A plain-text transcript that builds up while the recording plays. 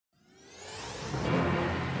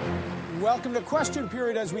Welcome to Question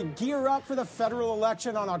Period as we gear up for the federal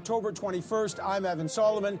election on October 21st. I'm Evan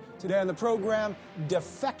Solomon. Today on the program,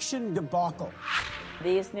 defection debacle.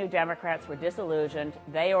 These New Democrats were disillusioned.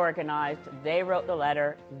 They organized, they wrote the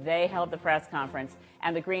letter, they held the press conference,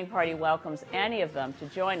 and the Green Party welcomes any of them to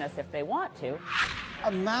join us if they want to.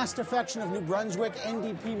 A mass defection of New Brunswick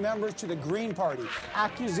NDP members to the Green Party.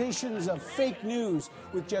 Accusations of fake news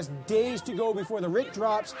with just days to go before the writ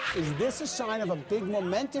drops. Is this a sign of a big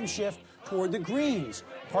momentum shift toward the Greens?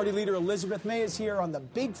 Party leader Elizabeth May is here on the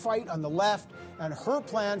big fight on the left and her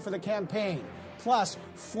plan for the campaign. Plus,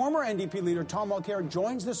 former NDP leader Tom Mulcair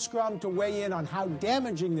joins the scrum to weigh in on how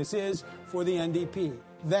damaging this is for the NDP.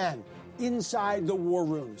 Then, inside the war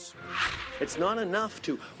rooms. It's not enough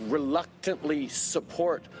to reluctantly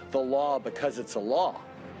support the law because it's a law,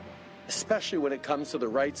 especially when it comes to the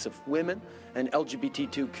rights of women and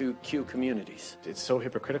LGBTQ communities. It's so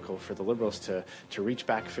hypocritical for the Liberals to reach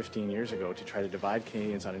back 15 years ago to try to divide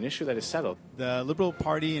Canadians on an issue that is settled. The Liberal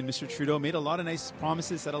Party and Mr. Trudeau made a lot of nice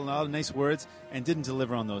promises, said a lot of nice words, and didn't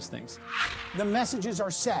deliver on those things. The messages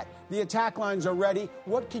are set. The attack lines are ready.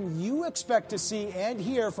 What can you expect to see and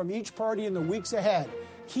hear from each party in the weeks ahead?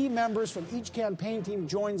 Key members from each campaign team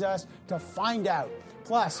joins us to find out.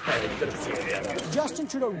 Plus, Justin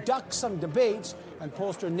Trudeau ducks some debates, and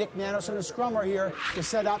pollster Nick Nanos and the scrum are here to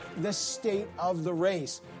set up the state of the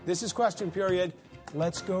race. This is Question Period.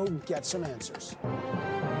 Let's go get some answers.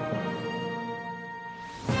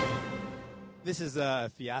 This is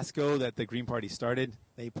a fiasco that the Green Party started.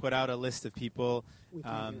 They put out a list of people.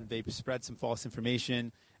 They spread some false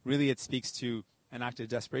information. Really, it speaks to an act of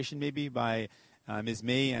desperation, maybe, by Ms.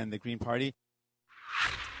 May and the Green Party.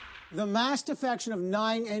 The mass defection of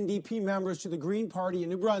 9 NDP members to the Green Party in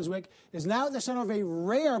New Brunswick is now at the center of a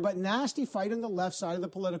rare but nasty fight on the left side of the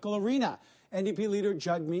political arena. NDP leader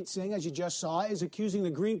Jagmeet Singh, as you just saw, is accusing the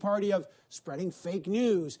Green Party of spreading fake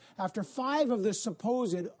news after 5 of the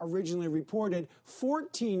supposed, originally reported,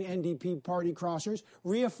 14 NDP party crossers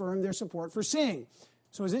reaffirmed their support for Singh.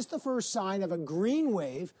 So is this the first sign of a green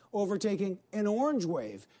wave overtaking an orange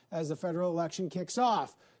wave as the federal election kicks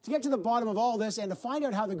off? To get to the bottom of all this and to find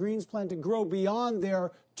out how the Greens plan to grow beyond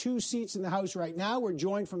their 2 seats in the House right now, we're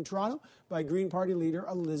joined from Toronto by Green Party leader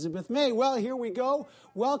Elizabeth May. Well, here we go.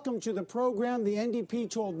 Welcome to the program. The NDP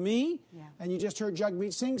told me, and you just heard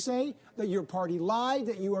Jagmeet Singh say, that your party lied,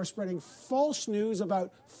 that you are spreading false news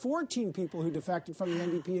about 14 people who defected from the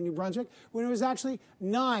NDP in New Brunswick, when it was actually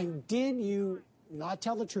 9. Did you not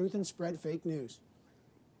tell the truth and spread fake news?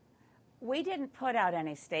 We didn't put out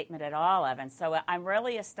any statement at all, Evan, so I'm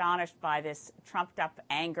really astonished by this trumped-up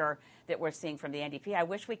anger that we're seeing from the NDP. I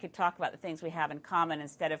wish we could talk about the things we have in common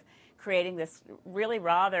instead of creating this really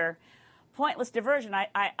rather pointless diversion.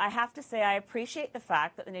 I have to say I appreciate the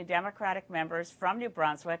fact that the New Democratic members from New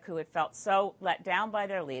Brunswick, who had felt so let down by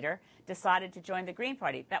their leader, decided to join the Green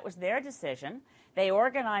Party. That was their decision. They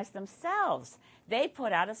organized themselves. They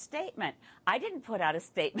put out a statement. I didn't put out a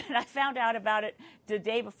statement. I found out about it the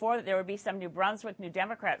day before that there would be some New Brunswick New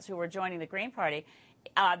Democrats who were joining the Green Party.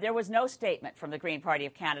 There was no statement from the Green Party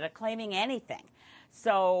of Canada claiming anything.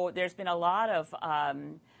 So there's been a lot of,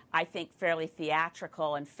 I think, fairly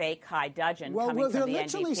theatrical and fake high dudgeon coming from the NDP. Well, they're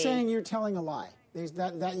literally saying you're telling a lie.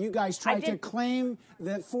 That you guys tried to claim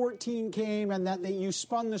that 14 came and that you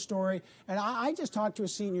spun the story. And I just talked to a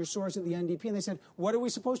senior source at the NDP, and they said, what are we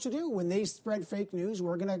supposed to do? When they spread fake news,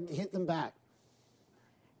 we're going to hit them back.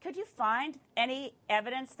 Could you find any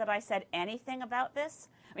evidence that I said anything about this?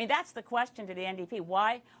 I mean, that's the question to the NDP.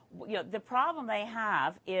 Why? The problem they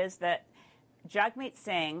have is that Jagmeet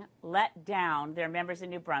Singh let down their members in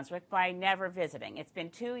New Brunswick by never visiting. It's been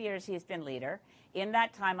 2 years he's been leader. In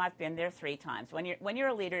that time, I've been there 3 times. When you're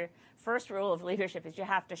a leader, first rule of leadership is you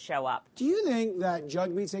have to show up. Do you think that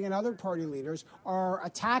Jagmeet Singh and other party leaders are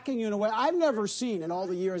attacking you in a way I've never seen in all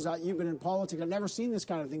the years that you've been in politics? I've never seen this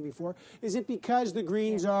kind of thing before. Is it because the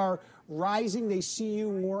Greens are rising? They see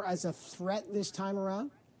you more as a threat this time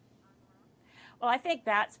around? Well, I think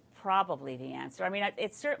that's probably the answer. I mean,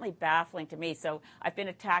 it's certainly baffling to me. So I've been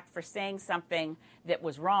attacked for saying something that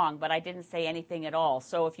was wrong, but I didn't say anything at all.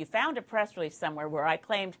 So if you found a press release somewhere where I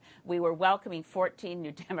claimed we were welcoming 14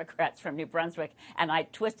 New Democrats from New Brunswick and I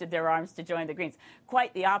twisted their arms to join the Greens,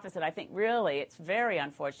 quite the opposite. I think really it's very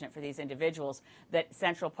unfortunate for these individuals that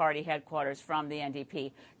Central Party headquarters from the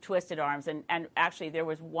NDP twisted arms. And actually there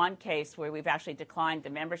was one case where we've actually declined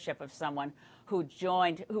the membership of someone who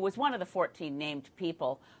was one of the 14 named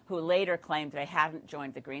people who later claimed they hadn't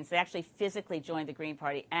joined the Greens. They actually physically joined the Green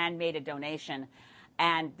Party and made a donation.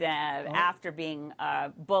 And after being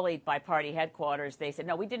bullied by party headquarters, they said,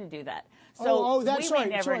 no, we didn't do that. So that's we right.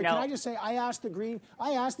 may never know. Can I just say, I asked the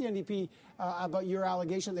NDP about your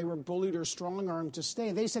allegation they were bullied or strong-armed to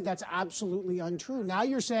stay. They said that's absolutely untrue. Now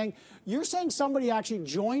you're saying somebody actually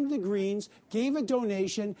joined the Greens, gave a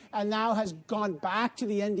donation, and now has gone back to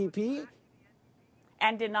the NDP?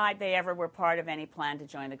 And denied they ever were part of any plan to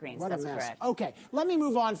join the Greens. What That's a mess. correct. Okay, let me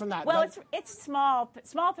move on from that. Well, it's small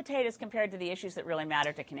potatoes compared to the issues that really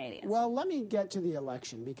matter to Canadians. Well, let me get to the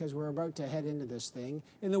election because we're about to head into this thing.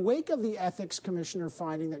 In the wake of the ethics commissioner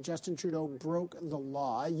finding that Justin Trudeau broke the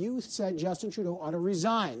law, you said Justin Trudeau ought to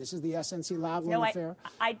resign. This is the SNC-Lavalin affair.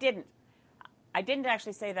 I didn't. I didn't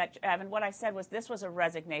actually say that, Evan. What I said was this was a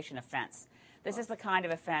resignation offense. This is the kind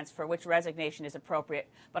of offense for which resignation is appropriate,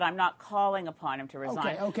 but I'm not calling upon him to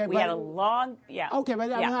resign. Okay, we had a long, Okay,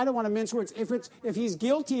 but I don't want to mince words. If he's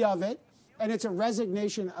guilty of it and it's a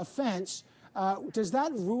resignation offense, does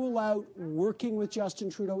that rule out working with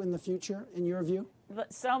Justin Trudeau in the future, in your view?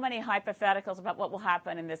 So many hypotheticals about what will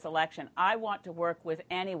happen in this election. I want to work with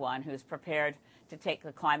anyone who's prepared to take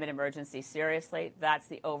the climate emergency seriously. That's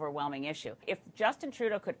the overwhelming issue. If Justin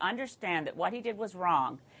Trudeau could understand that what he did was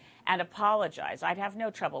wrong and apologize, I'd have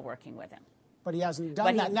no trouble working with him. But he hasn't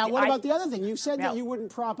done that. Now, what about the other thing? You said that you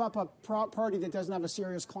wouldn't prop up a party that doesn't have a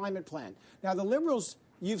serious climate plan. Now, the Liberals,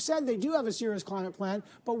 you've said they do have a serious climate plan,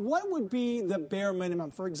 but what would be the bare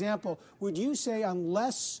minimum? For example, would you say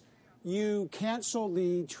unless you cancel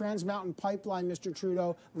the Trans Mountain Pipeline, Mr.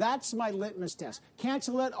 Trudeau, that's my litmus test.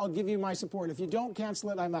 Cancel it, I'll give you my support. If you don't cancel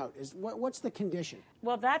it, I'm out. What's the condition?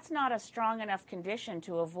 Well, that's not a strong enough condition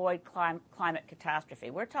to avoid climate catastrophe.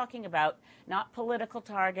 We're talking about not political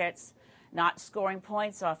targets, not scoring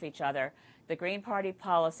points off each other. The Green Party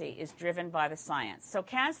policy is driven by the science. So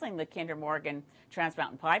canceling the Kinder Morgan Trans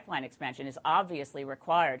Mountain Pipeline expansion is obviously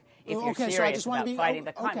required if you're serious about fighting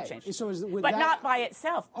the climate change. So but not by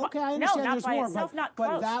itself. Okay, I understand no, there's not by more, itself, not but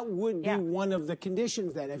close. that would be one of the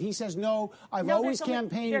conditions then. If he says, no, I've always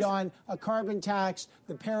campaigned on a carbon tax,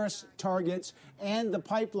 the Paris targets, and the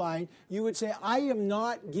pipeline, you would say, I am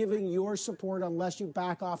not giving your support unless you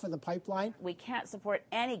back off of the pipeline? We can't support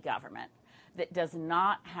any government that does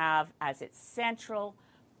not have as its central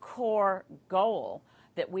core goal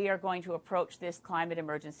that we are going to approach this climate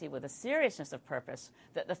emergency with a seriousness of purpose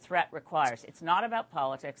that the threat requires. It's not about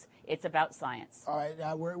politics, it's about science. All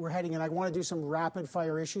right, we're heading in. I want to do some rapid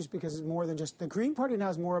fire issues because it's more than just, the Green Party now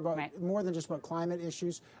is more than just about climate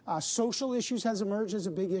issues. Social issues has emerged as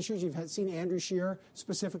a big issue. You've seen Andrew Scheer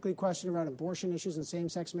specifically question around abortion issues and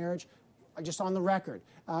same-sex marriage. Just on the record,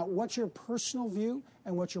 what's your personal view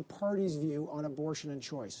and what's your party's view on abortion and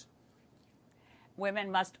choice?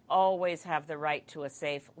 Women must always have the right to a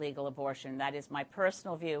safe, legal abortion. That is my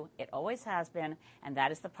personal view. It always has been, and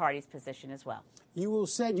that is the party's position as well. You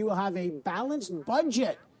said you will have a balanced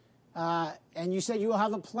budget, and you said you will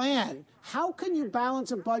have a plan. How can you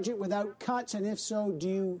balance a budget without cuts? And if so,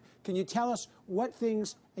 can you tell us what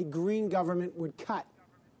things a Green government would cut?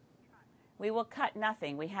 We will cut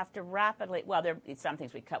nothing. We have to rapidly, well, there are some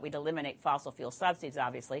things we cut. We'd eliminate fossil fuel subsidies,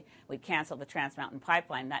 obviously. We'd cancel the Trans Mountain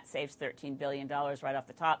Pipeline. That saves $13 billion right off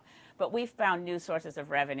the top. But we've found new sources of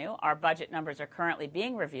revenue. Our budget numbers are currently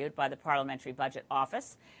being reviewed by the Parliamentary Budget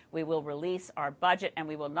Office. We will release our budget, and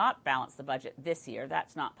we will not balance the budget this year.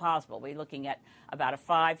 That's not possible. We're looking at about a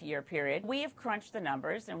 5-year period. We have crunched the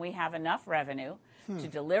numbers, and we have enough revenue to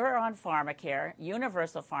deliver on pharmacare,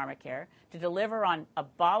 universal pharmacare, to deliver on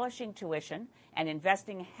abolishing tuition and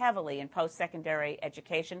investing heavily in post-secondary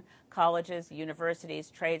education, colleges, universities,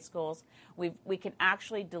 trade schools. We can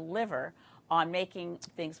actually deliver on making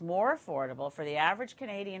things more affordable for the average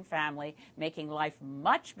Canadian family, making life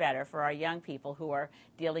much better for our young people who are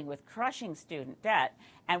dealing with crushing student debt,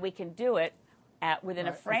 and we can do it within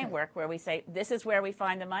a framework where we say, this is where we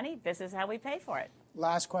find the money, this is how we pay for it.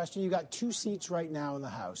 Last question. You got 2 seats right now in the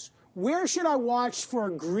House. Where should I watch for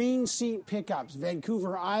Green seat pickups?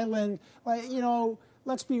 Vancouver Island?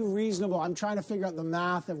 Let's be reasonable. I'm trying to figure out the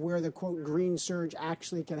math of where the, quote, Green surge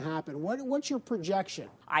actually can happen. What's your projection?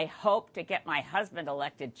 I hope to get my husband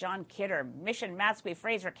elected, John Kidder, Mission Matsqui,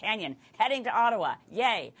 Fraser Canyon, heading to Ottawa.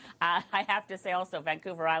 Yay. I have to say also,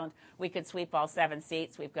 Vancouver Island, we could sweep all 7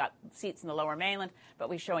 seats. We've got seats in the Lower Mainland, but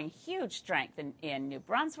we're showing huge strength in New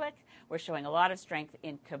Brunswick. We're showing a lot of strength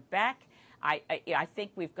in Quebec. I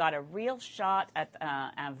think we've got a real shot at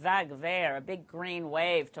un vague vert, a big green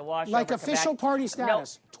wave to wash like over official Quebec. Party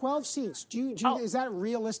status. No. 12 seats. Is that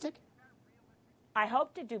realistic? I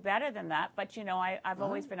hope to do better than that, but, I've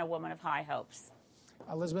always been a woman of high hopes.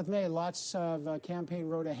 Elizabeth May, lots of campaign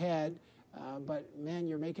road ahead, but, man,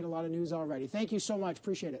 you're making a lot of news already. Thank you so much.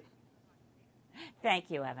 Appreciate it. Thank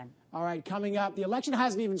you, Evan. All right, coming up, the election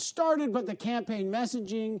hasn't even started, but the campaign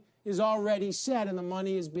messaging is already set and the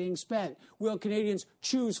money is being spent. Will Canadians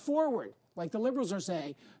choose forward, like the Liberals are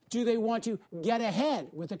saying? Do they want to get ahead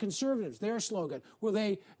with the Conservatives, their slogan? Will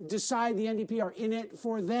they decide the NDP are in it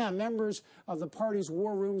for them? Members of the party's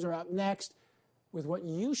war rooms are up next with what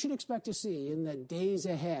you should expect to see in the days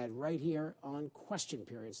ahead right here on Question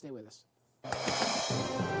Period. Stay with us.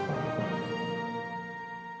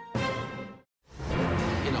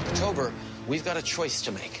 In October, we've got a choice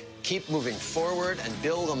to make. Keep moving forward and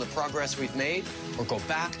build on the progress we've made, or go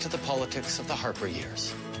back to the politics of the Harper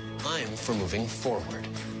years. I'm for moving forward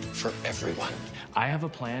for everyone. I have a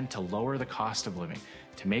plan to lower the cost of living,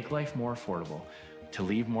 to make life more affordable, to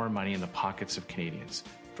leave more money in the pockets of Canadians,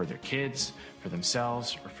 for their kids, for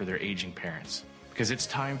themselves, or for their aging parents. Because it's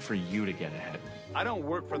time for you to get ahead. I don't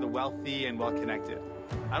work for the wealthy and well-connected.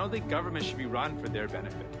 I don't think government should be run for their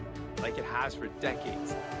benefit, like it has for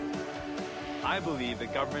decades. I believe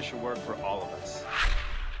that government should work for all of us.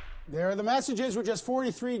 There are the messages. We're just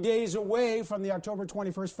 43 days away from the October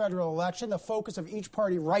 21st federal election. The focus of each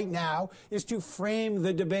party right now is to frame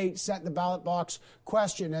the debate, set the ballot box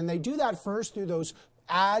question. And they do that first through those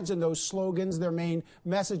ads and those slogans, their main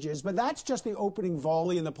messages. But that's just the opening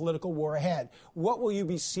volley in the political war ahead. What will you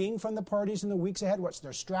be seeing from the parties in the weeks ahead? What's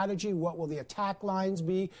their strategy? What will the attack lines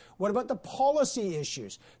be? What about the policy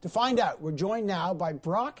issues? To find out, we're joined now by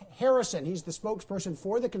Brock Harrison. He's the spokesperson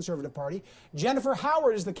for the Conservative Party. Jennifer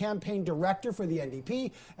Howard is the campaign director for the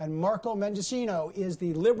NDP. And Marco Mendicino is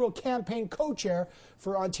the Liberal campaign co-chair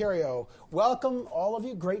for Ontario. Welcome, all of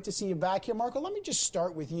you. Great to see you back here. Marco, let me just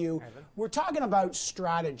start with you. We're talking about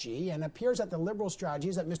strategy, and it appears that the Liberal strategy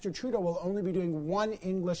is that Mr. Trudeau will only be doing one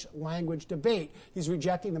English language debate. He's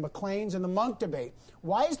rejecting the Maclean's and the Monk debate.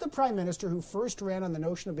 Why is the Prime Minister, who first ran on the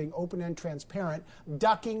notion of being open and transparent,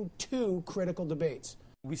 ducking two critical debates?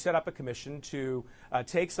 We set up a commission to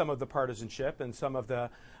take some of the partisanship and some of the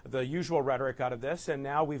usual rhetoric out of this, and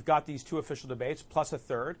now we've got these two official debates plus a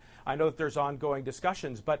third. I know that there's ongoing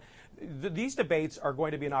discussions, but these debates are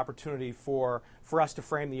going to be an opportunity for us to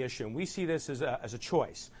frame the issue. And we see this as a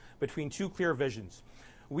choice between two clear visions.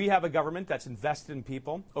 We have a government that's invested in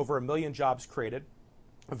people, over 1 million jobs created,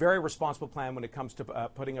 a very responsible plan when it comes to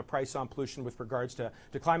putting a price on pollution with regards to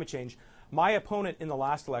climate change. My opponent in the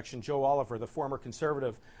last election, Joe Oliver, the former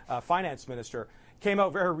Conservative finance minister, came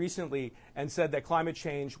out very recently and said that climate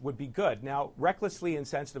change would be good. Now, recklessly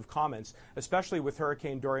insensitive comments, especially with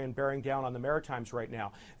Hurricane Dorian bearing down on the Maritimes right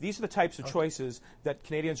now. These are the types of choices that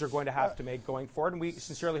Canadians are going to have to make going forward, and we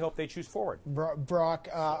sincerely hope they choose forward. Brock,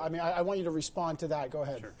 I want you to respond to that. Go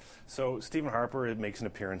ahead. Sure. So Stephen Harper makes an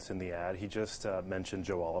appearance in the ad. He just mentioned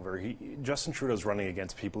Joe Oliver. Justin Trudeau's running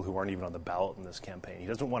against people who aren't even on the ballot in this campaign. He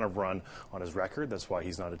doesn't want to run on his record. That's why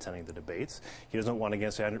he's not attending the debates. He doesn't want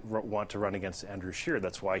to run against Andrew Scheer.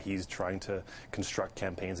 That's why he's trying to construct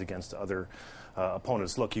campaigns against other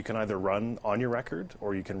opponents. Look, you can either run on your record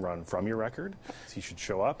or you can run from your record. He should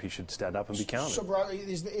show up. He should stand up and be counted. So, Brock,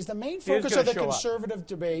 is the main focus of the Conservative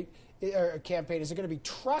debate campaign, is it going to be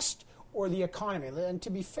trust or the economy? And to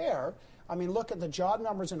be fair, I mean, look at the job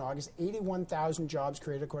numbers in August. 81,000 jobs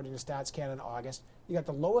created according to Stats Canada in August. You got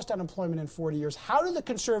the lowest unemployment in 40 years. How do the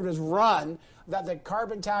Conservatives run that the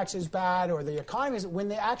carbon tax is bad or the economy is, when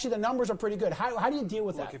the numbers are pretty good? How do you deal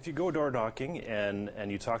with that? Look, if you go door knocking and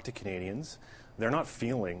you talk to Canadians, they're not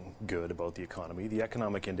feeling good about the economy. The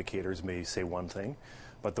economic indicators may say one thing,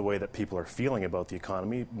 but the way that people are feeling about the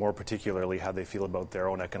economy, more particularly how they feel about their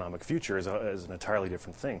own economic future, is an entirely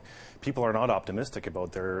different thing. People are not optimistic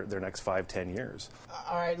about their next 5-10 years.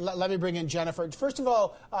 All right, let me bring in Jennifer. First of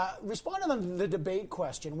all, respond to the debate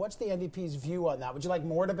question. What's the NDP's view on that? Would you like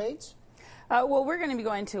more debates? Well, we're going to be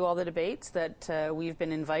going to all the debates that we've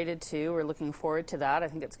been invited to. We're looking forward to that. I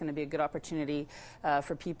think it's going to be a good opportunity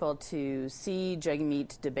for people to see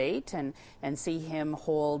Jagmeet debate and see him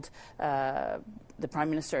hold the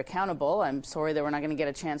Prime Minister accountable. I'm sorry that we're not going to get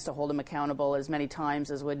a chance to hold him accountable as many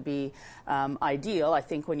times as would be ideal. I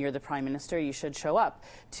think when you're the Prime Minister, you should show up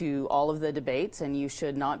to all of the debates, and you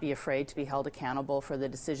should not be afraid to be held accountable for the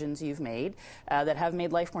decisions you've made that have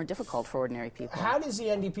made life more difficult for ordinary people. How does the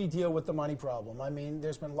NDP deal with the money problem? I mean,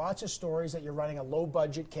 there's been lots of stories that you're running a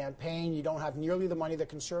low-budget campaign. You don't have nearly the money the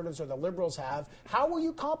Conservatives or the Liberals have. How will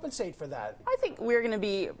you compensate for that? I think we're going to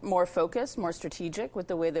be more focused, more strategic with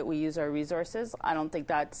the way that we use our resources. I don't think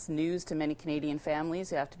that's news to many Canadian families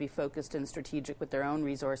who have to be focused and strategic with their own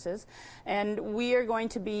resources. And we are going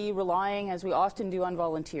to be relying, as we often do, on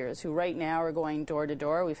volunteers who right now are going door to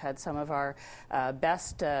door. We've had some of our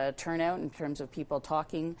best turnout in terms of people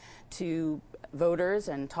talking to voters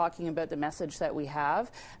and talking about the message that we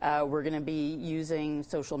have. We're going to be using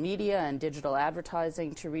social media and digital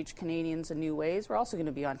advertising to reach Canadians in new ways. We're also going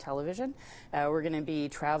to be on television. We're going to be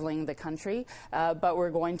traveling the country, but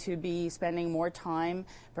we're going to be spending more time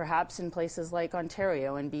perhaps in places like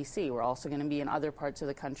Ontario and BC. We're also going to be in other parts of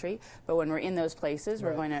the country, but when we're in those places,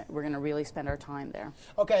 we're going to really spend our time there.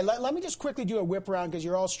 Okay, let me just quickly do a whip around because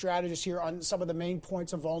you're all strategists here on some of the main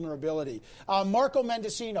points of vulnerability. Marco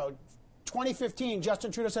Mendicino, 2015,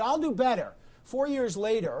 Justin Trudeau said, "I'll do better." 4 years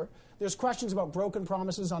later, there's questions about broken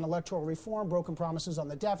promises on electoral reform, broken promises on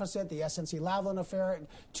the deficit, the SNC-Lavalin affair,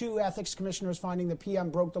 2 ethics commissioners finding the PM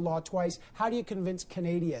broke the law twice. How do you convince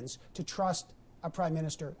Canadians to trust a prime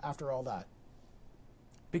minister after all that?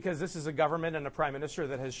 Because this is a government and a prime minister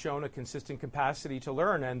that has shown a consistent capacity to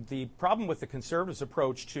learn. And the problem with the Conservatives'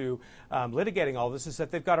 approach to litigating all this is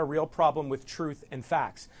that they've got a real problem with truth and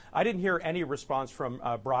facts. I didn't hear any response from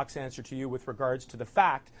Brock's answer to you with regards to the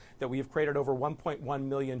fact that we have created over 1.1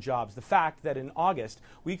 million jobs. The fact that in August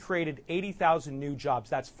we created 80,000 new jobs.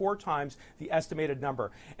 That's 4 times the estimated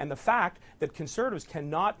number. And the fact that Conservatives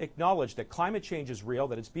cannot acknowledge that climate change is real,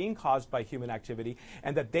 that it's being caused by human activity,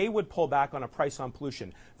 and that they would pull back on a price on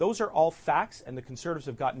pollution. Those are all facts, and the Conservatives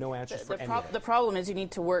have got no answers for any of it. The problem is you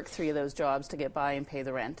need to work 3 of those jobs to get by and pay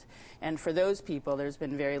the rent. And for those people, there's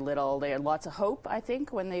been very little. They had lots of hope, I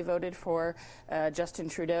think, when they voted for Justin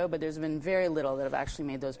Trudeau, but there's been very little that have actually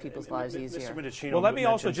made those people's lives easier. Well, let me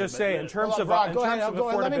also just say, in terms of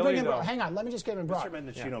affordability, though. Hang on, let me just get him Brock. Mr.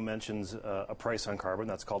 Mendicino mentions a price on carbon.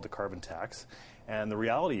 That's called the carbon tax. And the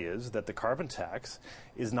reality is that the carbon tax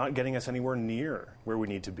is not getting us anywhere near where we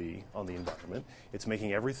need to be on the environment. It's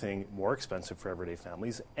making everything more expensive for everyday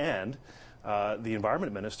families. And the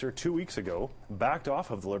Environment Minister 2 weeks ago backed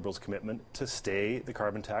off of the Liberals' commitment to stay the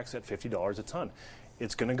carbon tax at $50 a tonne.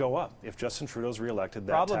 It's going to go up. If Justin Trudeau's reelected,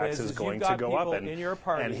 that tax is going to go up. And in your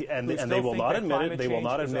party and they will not admit it. They will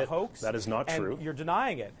not admit that is not true. You're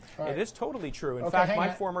denying it. Right. It is totally true. In fact, my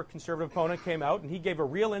former Conservative opponent came out and he gave a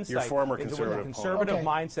real insight into a conservative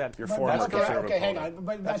mindset. Your former Conservative opponent. Hang on.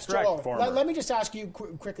 But that's correct. Let me just ask you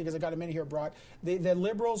quickly, because I got a minute here, Brock. The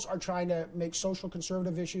Liberals are trying to make social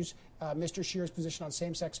conservative issues, Mr. Scheer's position on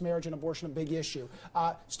same-sex marriage and abortion, a big issue.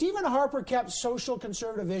 Stephen Harper kept social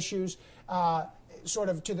conservative issues sort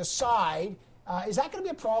of to the side. Is that going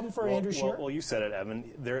to be a problem for Andrew Scheer? Well, you said it,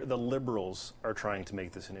 Evan. The Liberals are trying to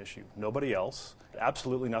make this an issue. Nobody else.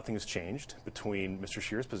 Absolutely nothing has changed between Mr.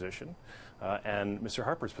 Scheer's position and Mr.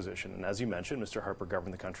 Harper's position. And as you mentioned, Mr. Harper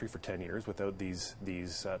governed the country for 10 years without these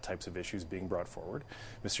types of issues being brought forward.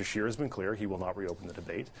 Mr. Scheer has been clear he will not reopen the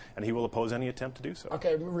debate, and he will oppose any attempt to do so.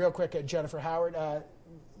 Okay, real quick, Jennifer Howard.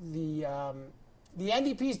 The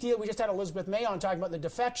NDP's deal, we just had Elizabeth May on talking about the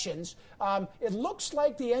defections. It looks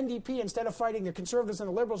like the NDP, instead of fighting the Conservatives and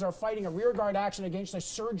the Liberals, are fighting a rearguard action against the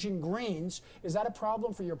surging Greens. Is that a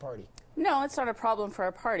problem for your party? No, it's not a problem for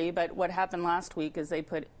our party, but what happened last week is they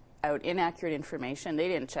put out inaccurate information. They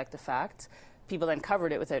didn't check the facts. People then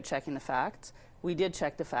covered it without checking the facts. We did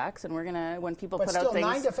check the facts, and we're going to, when people put out things... But still,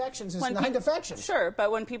 9 defections is 9 defections. Sure,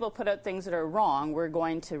 but when people put out things that are wrong, we're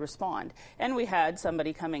going to respond. And we had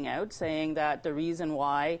somebody coming out saying that the reason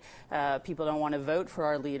why people don't want to vote for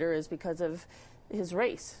our leader is because of his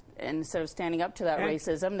race. And instead of standing up to that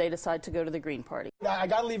racism, they decide to go to the Green Party. I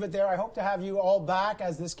got to leave it there. I hope to have you all back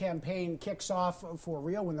as this campaign kicks off for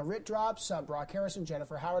real when the writ drops. Brock Harrison,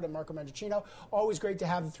 Jennifer Howard, and Marco Mendicino. Always great to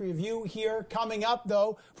have the 3 of you here. Coming up,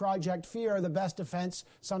 though, Project Fear, the best defense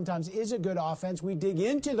sometimes is a good offense. We dig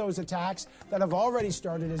into those attacks that have already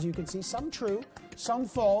started, as you can see, some true, some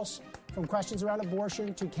false. From questions around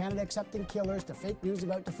abortion to Canada accepting killers to fake news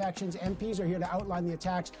about defections, MPs are here to outline the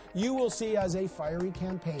attacks you will see as a fiery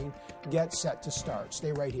campaign gets set to start.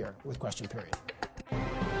 Stay right here with Question Period.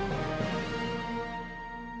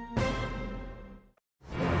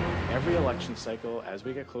 Every election cycle, as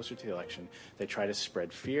we get closer to the election, they try to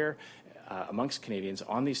spread fear amongst Canadians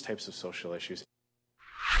on these types of social issues.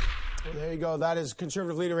 Well, there you go. That is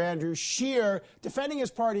Conservative leader Andrew Scheer defending his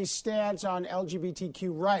party's stance on LGBTQ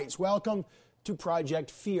rights. Welcome to Project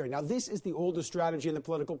Fear. Now, this is the oldest strategy in the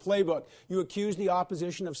political playbook. You accuse the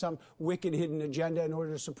opposition of some wicked hidden agenda in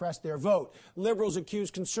order to suppress their vote. Liberals accuse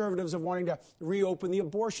Conservatives of wanting to reopen the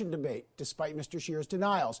abortion debate, despite Mr. Scheer's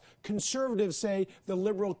denials. Conservatives say the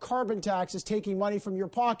Liberal carbon tax is taking money from your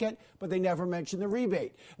pocket, but they never mention the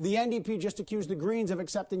rebate. The NDP just accused the Greens of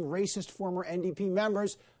accepting racist former NDP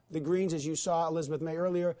members. The Greens, as you saw Elizabeth May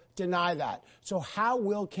earlier, deny that. So how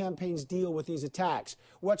will campaigns deal with these attacks?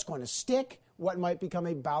 What's going to stick? What might become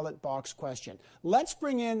a ballot box question? Let's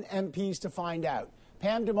bring in MPs to find out.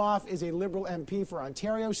 Pam Demoff is a Liberal MP for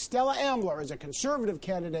Ontario. Stella Ambler is a Conservative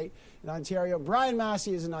candidate in Ontario. Brian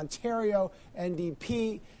Massey is an Ontario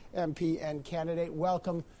NDP MP and candidate.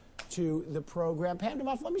 Welcome to the program. Pam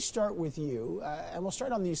Demoff, let me start with you, and we'll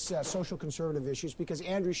start on these social conservative issues, because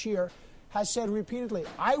Andrew Scheer has said repeatedly,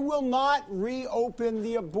 I will not reopen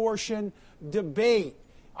the abortion debate.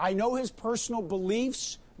 I know his personal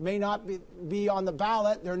beliefs may not be on the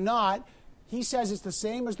ballot. They're not. He says it's the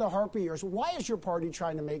same as the Harper years. Why is your party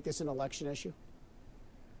trying to make this an election issue?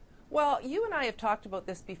 Well, you and I have talked about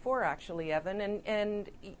this before, actually, Evan, and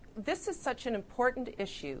this is such an important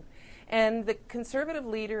issue. And the Conservative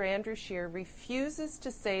leader, Andrew Scheer, refuses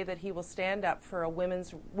to say that he will stand up for a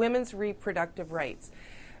women's reproductive rights.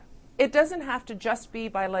 It doesn't have to just be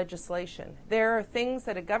by legislation. There are things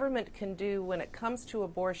that a government can do when it comes to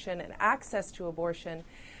abortion and access to abortion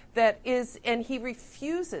that is, and he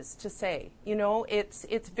refuses to say, you know, it's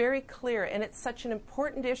very clear, and it's such an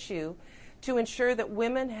important issue to ensure that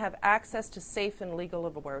women have access to safe and legal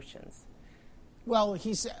abortions. Well,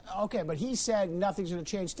 he said, okay, but he said nothing's going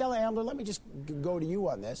to change. Stella Ambler, let me just go to you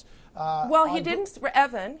on this. Well, he didn't,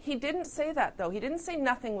 Evan, he didn't say that, though. He didn't say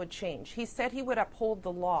nothing would change. He said he would uphold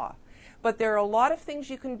the law. But there are a lot of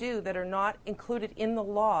things you can do that are not included in the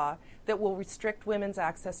law that will restrict women's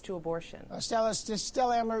access to abortion. Stella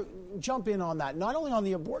Ambler, jump in on that. Not only on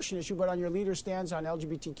the abortion issue, but on your leader's stance on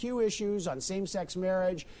LGBTQ issues, on same-sex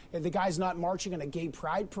marriage. If the guy's not marching in a gay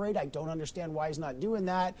pride parade, I don't understand why he's not doing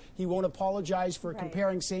that. He won't apologize for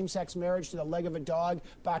comparing same-sex marriage to the leg of a dog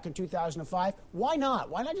back in 2005. Why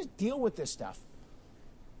not? Why not just deal with this stuff?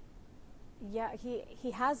 Yeah,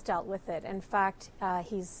 he has dealt with it. In fact,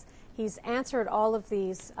 He's answered all of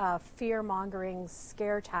these fear-mongering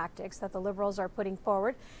scare tactics that the Liberals are putting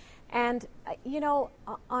forward. And, you know,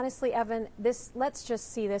 honestly, Evan, let's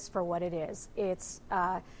just see this for what it is. It's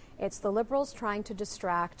the Liberals trying to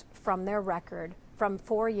distract from their record from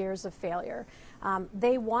 4 years of failure.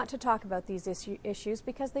 They want to talk about these issues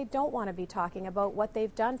because they don't want to be talking about what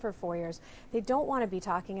they've done for 4 years. They don't want to be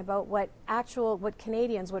talking about what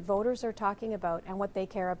Canadians, what voters are talking about and what they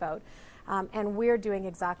care about. And we're doing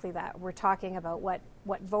exactly that. We're talking about what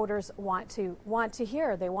voters want to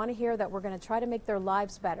hear. They want to hear that we're going to try to make their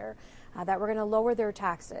lives better, that we're going to lower their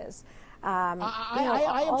taxes.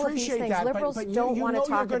 I appreciate that, Liberals but don't you want know to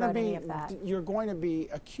talk you're going about to any of that. You're going to be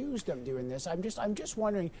accused of doing this. I'm just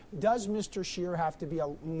wondering, does Mr. Scheer have to be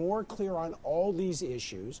more clear on all these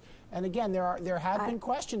issues? And again, there have been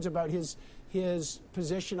questions about his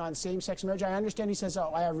position on same-sex marriage. I understand he says,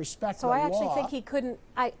 "Oh, I respect the law." So I actually think he couldn't.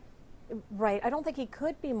 Right. I don't think he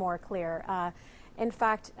could be more clear. In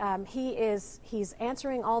fact, he's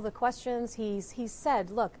answering all the questions. He's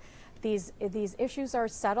said, look, these issues are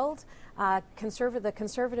settled. The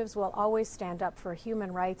Conservatives will always stand up for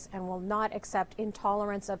human rights and will not accept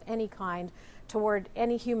intolerance of any kind toward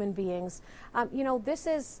any human beings. You know, this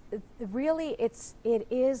is really, it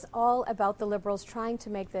is all about the Liberals trying to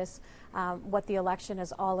make this what the election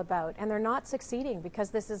is all about. And they're not succeeding because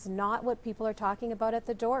this is not what people are talking about at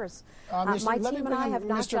the doors. My team and I have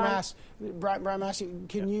not done... Brian Massey,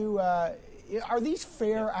 can you... are these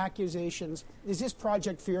fair accusations? Is this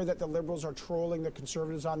Project Fear that the Liberals are trolling the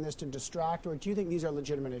Conservatives on this to distract, or do you think these are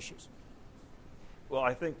legitimate issues? Well,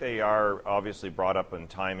 I think they are obviously brought up in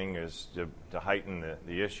timing as to heighten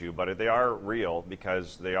the issue, but they are real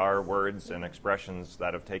because they are words and expressions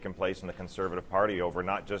that have taken place in the Conservative Party over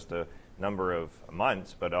not just a number of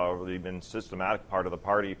months, but they've been systematic part of the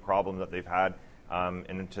party problem that they've had.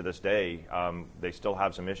 And to this day, they still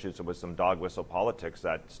have some issues with some dog whistle politics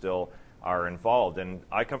that still are involved. And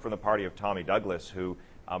I come from the party of Tommy Douglas, who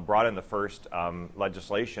brought in the first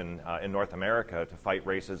legislation in North America to fight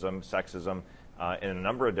racism, sexism, in a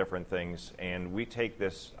number of different things. And we take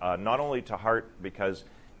this not only to heart because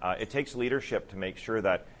it takes leadership to make sure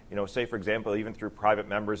that, you know, say, for example, even through private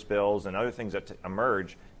members' bills and other things that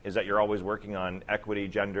emerge, is that you're always working on equity,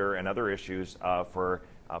 gender, and other issues for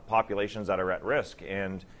populations that are at risk.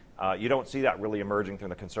 And you don't see that really emerging through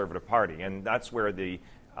the Conservative Party. And that's where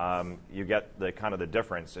you get the kind of the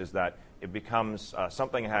difference, is that it becomes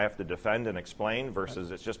something I have to defend and explain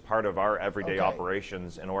versus it's just part of our everyday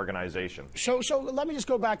operations and organization. So let me just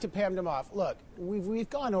go back to Pam Demoff. Look, we've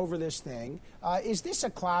gone over this thing. Is this a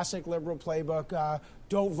classic Liberal playbook?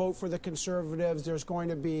 Don't vote for the Conservatives. There's going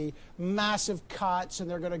to be massive cuts,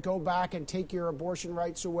 and they're going to go back and take your abortion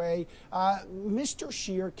rights away. Mr.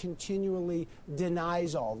 Scheer continually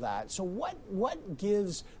denies all that. So what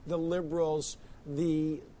gives the Liberals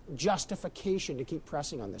the justification to keep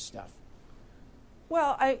pressing on this stuff?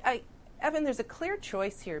 Well, Evan, there's a clear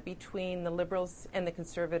choice here between the Liberals and the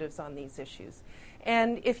Conservatives on these issues.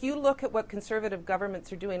 And if you look at what Conservative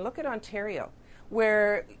governments are doing, look at Ontario,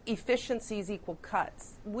 where efficiencies equal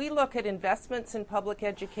cuts. We look at investments in public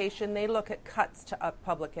education, they look at cuts to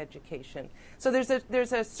public education. So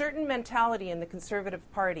there's a certain mentality in the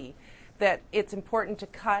Conservative Party that it's important to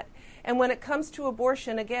cut. And when it comes to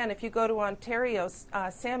abortion, again, if you go to Ontario,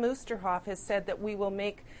 Sam Oosterhoff has said that we will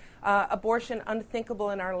make abortion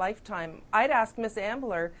unthinkable in our lifetime. I'd ask Ms.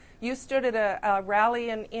 Ambler, you stood at a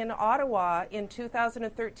rally in Ottawa in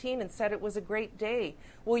 2013 and said it was a great day.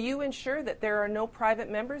 Will you ensure that there are no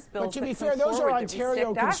private members' bills? But to be fair, those are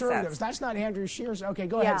Ontario Conservatives. That's not Andrew Scheer's. Okay,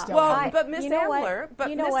 go ahead, Stella. But Ms. Ambler,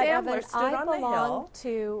 stood on the Hill. I belong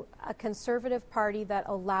to a Conservative Party that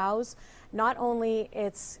allows not only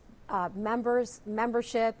its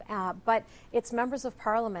membership, but it's members of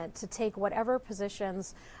Parliament to take whatever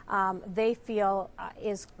positions they feel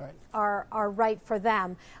are right for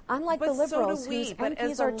them. Unlike the Liberals, whose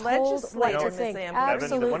MPs are told what to think.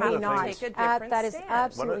 Absolutely not. That is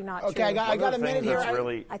absolutely not true. Okay, I got a minute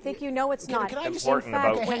here. I think you know it's not. Can I just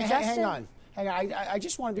hang on. I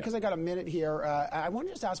just wanted, because I got a minute here, I want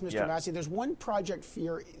to just ask Mr. Massey, there's one Project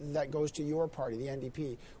Fear that goes to your party, the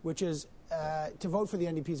NDP, which is to vote for the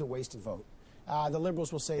NDP is a wasted vote. The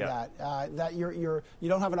Liberals will say that you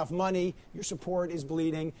don't have enough money, your support is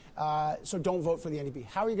bleeding, so don't vote for the NDP.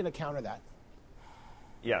 How are you going to counter that?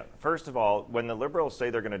 Yeah, first of all, when the Liberals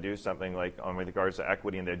say they're going to do something like with regards to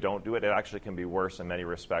equity and they don't do it, it actually can be worse in many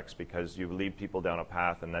respects, because you lead people down a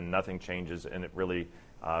path and then nothing changes and it really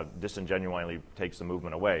disingenuously takes the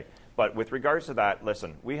movement away. But with regards to that,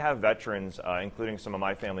 listen, we have veterans, including some of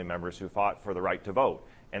my family members, who fought for the right to vote.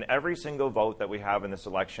 And every single vote that we have in this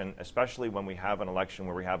election, especially when we have an election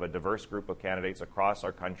where we have a diverse group of candidates across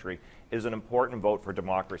our country, is an important vote for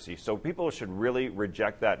democracy. So people should really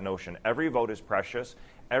reject that notion. Every vote is precious.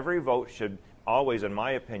 Every vote should always, in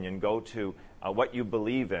my opinion, go to what you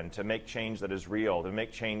believe in, to make change that is real, to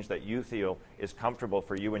make change that you feel is comfortable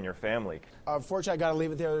for you and your family. Unfortunately, I got to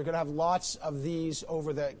leave it there. We're going to have lots of these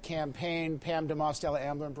over the campaign. Pam DeMoss, Stella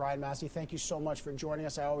Ambler, and Brian Massey, thank you so much for joining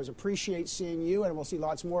us. I always appreciate seeing you, and we'll see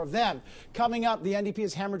lots more of them. Coming up, the NDP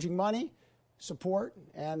is hemorrhaging money, support,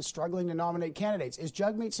 and struggling to nominate candidates. Is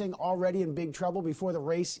Jagmeet Singh already in big trouble before the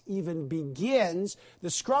race even begins?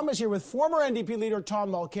 The Scrum is here with former NDP leader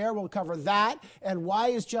Tom Mulcair. We'll cover that. And why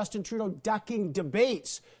is Justin Trudeau ducking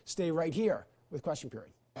debates? Stay right here with Question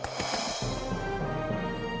Period.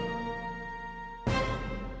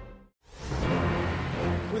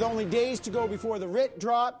 With only days to go before the writ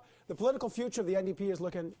drop, the political future of the NDP is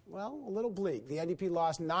looking, well, a little bleak. The NDP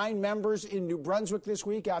lost 9 members in New Brunswick this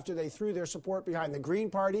week after they threw their support behind the Green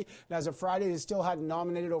Party. And as of Friday, they still hadn't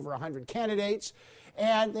nominated over 100 candidates.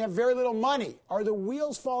 And they have very little money. Are the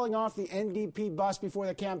wheels falling off the NDP bus before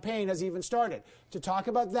the campaign has even started? To talk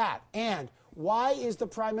about that, and why is the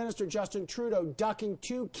Prime Minister Justin Trudeau ducking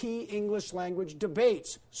 2 key English language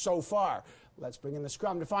debates so far? Let's bring in the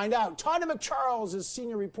Scrum to find out. Tanya McCharles is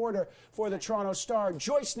senior reporter for the Toronto Star.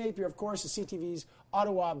 Joyce Napier, of course, is CTV's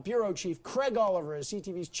Ottawa bureau chief. Craig Oliver is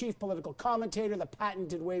CTV's chief political commentator. The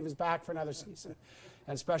patented wave is back for another season.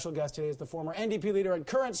 And special guest today is the former NDP leader and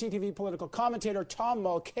current CTV political commentator Tom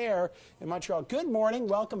Mulcair in Montreal. Good morning.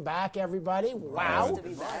 Welcome back, everybody. Wow. Nice to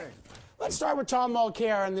be back. Let's start with Tom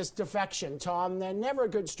Mulcair and this defection. Tom, never a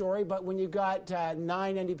good story, but when you got 9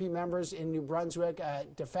 NDP members in New Brunswick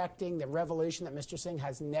defecting, the revelation that Mr. Singh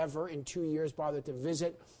has never in 2 years bothered to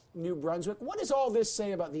visit New Brunswick, what does all this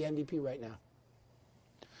say about the NDP right now?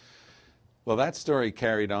 Well, that story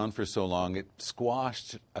carried on for so long, it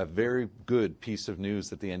squashed a very good piece of news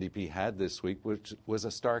that the NDP had this week, which was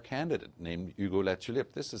a star candidate named Hugo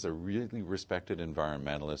Latulippe. This is a really respected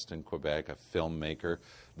environmentalist in Quebec, a filmmaker.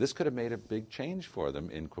 This could have made a big change for them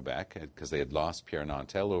in Quebec because they had lost Pierre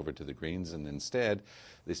Nantel over to the Greens, and instead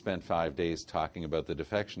they spent 5 days talking about the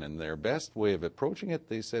defection. And their best way of approaching it,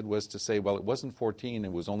 they said, was to say, well, it wasn't 14,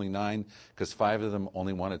 it was only 9, because 5 of them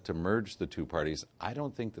only wanted to merge the 2 parties. I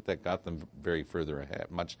don't think that that got them very further ahead,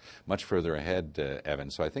 much further ahead, Evan.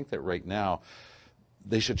 So I think that right now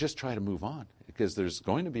they should just try to move on, because there's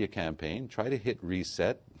going to be a campaign. Try to hit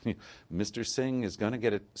reset. Mr. Singh is going to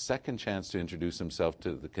get a second chance to introduce himself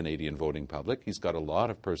to the Canadian voting public. He's got a lot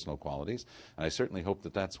of personal qualities, and I certainly hope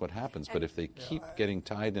that that's what happens. But if they keep getting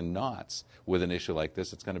tied in knots with an issue like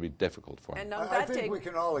this, it's going to be difficult for them. I think we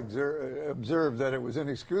can all observe that it was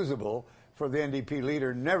inexcusable for the NDP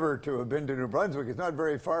leader never to have been to New Brunswick. It's not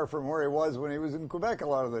very far from where he was when he was in Quebec a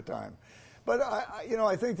lot of the time. But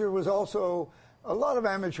I think there was also a lot of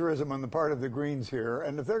amateurism on the part of the Greens here,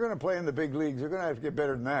 and if they're going to play in the big leagues, they're going to have to get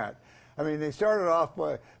better than that. I mean, they started off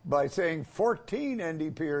by saying 14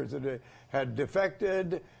 NDPers had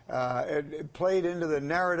defected. It played into the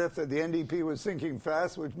narrative that the NDP was sinking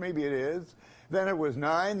fast, which maybe it is. Then it was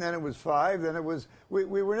 9, then it was 5, then it was, we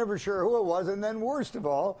were never sure who it was. And then worst of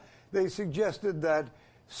all, they suggested that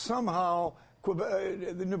somehow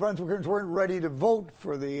the New Brunswickers weren't ready to vote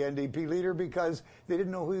for the NDP leader because they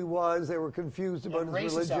didn't know who he was. They were confused about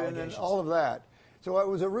his religion and all of that. So it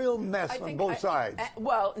was a real mess on both sides.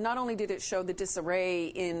 Well, not only did it show the disarray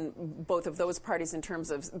in both of those parties in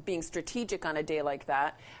terms of being strategic on a day like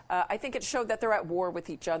that, I think it showed that they're at war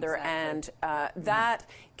with each other, and that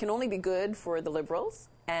can only be good for the Liberals.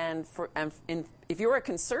 And if you're a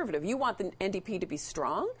Conservative, you want the NDP to be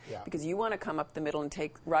strong because you want to come up the middle and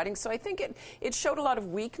take riding. So I think it showed a lot of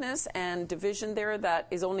weakness and division there that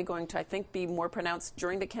is only going to, I think, be more pronounced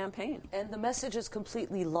during the campaign. And the message is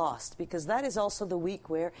completely lost because that is also the week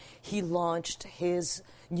where he launched his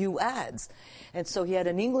new ads. And so he had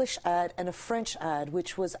an English ad and a French ad,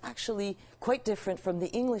 which was actually quite different from the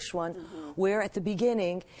English one, where at the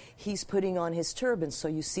beginning he's putting on his turban, so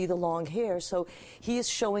you see the long hair. So he is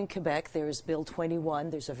showing Quebec. There is Bill 21.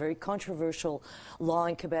 There's a very controversial law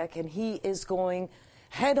in Quebec, and he is going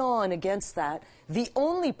head on against that. The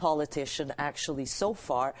only politician, actually, so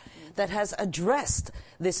far, that has addressed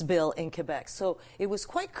this bill in Quebec. So it was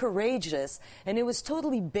quite courageous, and it was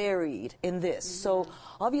totally buried in this. So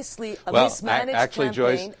obviously, a mismanaged campaign.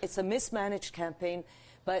 Joyce, it's a mismanaged campaign.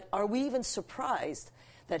 But are we even surprised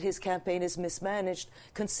that his campaign is mismanaged,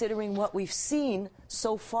 considering what we've seen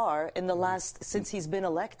so far in the last, since he's been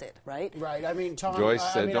elected, right? Right. I mean, Tom, Joyce,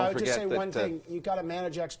 I would don't just say forget one thing. You've got to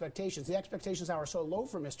manage expectations. The expectations now are so low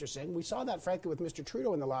for Mr. Singh. We saw that, frankly, with Mr.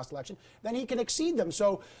 Trudeau in the last election. Then he can exceed them.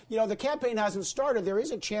 So, you know, the campaign hasn't started. There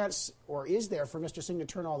is a chance, or is there, for Mr. Singh to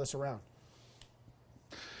turn all this around?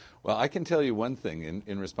 Well, I can tell you one thing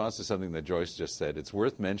in response to something that Joyce just said. It's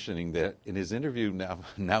worth mentioning that in his interview,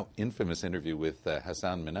 now infamous interview with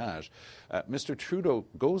Hassan Minhaj, Mr. Trudeau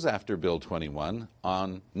goes after Bill 21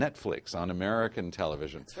 on Netflix, on American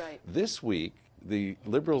television. That's right. This week, the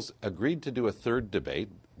Liberals agreed to do a third debate,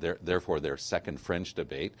 therefore their second French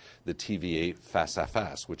debate, the TVA Face à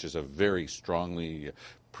Face, which is a very strongly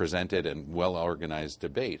presented and well-organized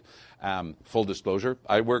debate. Full disclosure,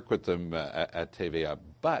 I work with them at TVA,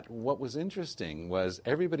 but what was interesting was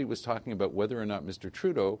everybody was talking about whether or not Mr.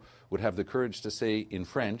 Trudeau would have the courage to say in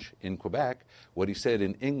French, in Quebec, what he said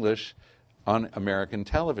in English on American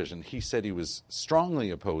television. He said he was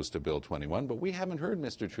strongly opposed to Bill 21, but we haven't heard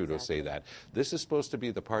Mr. Trudeau say that. This is supposed to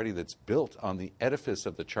be the party that's built on the edifice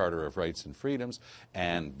of the Charter of Rights and Freedoms,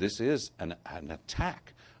 and this is an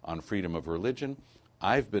attack on freedom of religion.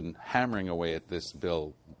 I've been hammering away at this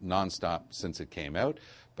bill nonstop since it came out,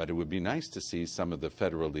 but it would be nice to see some of the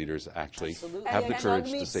federal leaders actually have the courage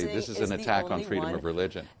to say this is an attack on freedom of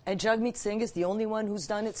religion. And Jagmeet Singh is the only one who's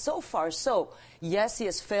done it so far. So, yes, he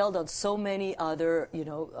has failed on so many other,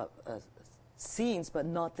 scenes, but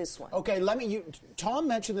not this one. Okay, Tom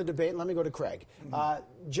mentioned the debate, and let me go to Craig.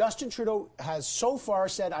 Justin Trudeau has so far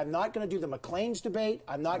said, I'm not going to do the Maclean's debate,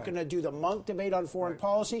 I'm not going to do the Monk debate on foreign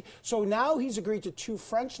policy. So now he's agreed to 2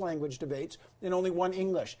 French language debates and only 1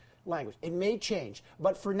 English language. It may change,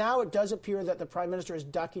 but for now it does appear that the Prime Minister is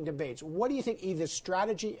ducking debates. What do you think the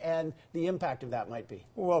strategy and the impact of that might be?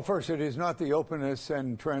 Well, first, it is not the openness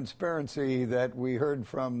and transparency that we heard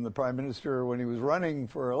from the Prime Minister when he was running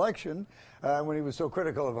for election, when he was so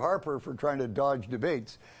critical of Harper for trying to dodge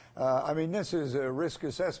debates. I mean, this is a risk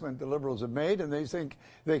assessment the Liberals have made, and they think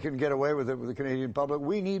they can get away with it with the Canadian public.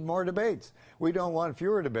 We need more debates. We don't want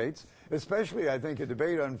fewer debates, especially, I think, a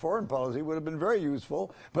debate on foreign policy would have been very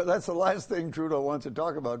useful, but that's the last thing Trudeau wants to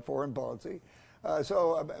talk about, foreign policy.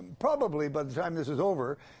 So probably by the time this is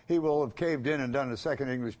over, he will have caved in and done a second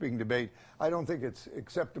English-speaking debate. I don't think it's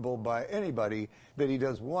acceptable by anybody that he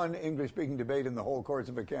does 1 English-speaking debate in the whole course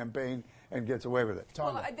of a campaign and gets away with it.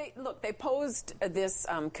 Well, they posed this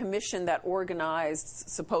commission that organized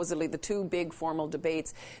supposedly the 2 big formal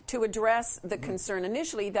debates to address the concern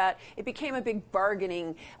initially that it became a big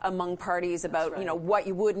bargaining among parties about what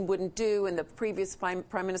you would and wouldn't do. And the previous Prime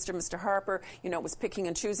Minister, Mr. Harper, was picking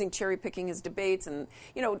and choosing, cherry picking his debates. And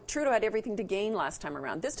Trudeau had everything to gain last time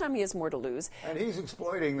around. This time he has more to lose. And he's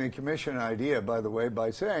exploiting the commission idea, by the way, by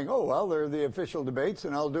saying, "Oh well, they're the official debates,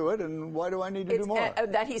 and I'll do it. And why do I need to do more?"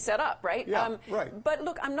 That he set up, right? Yeah, right. But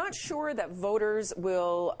look, I'm not sure that voters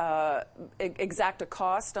will exact a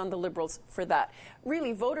cost on the Liberals for that.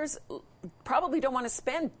 Really, voters probably don't want to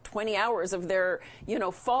spend 20 hours of their,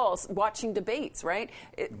 falls watching debates, right?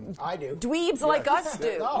 I do. Dweebs like us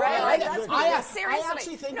do, no, right? I Seriously.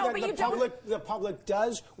 actually think that the public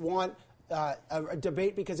does want a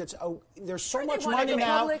debate because there's so much The money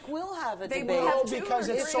now. public will have a They debate. will have two because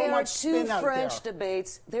it's If so there much are spin two out French there.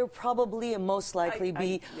 debates, there will probably and most likely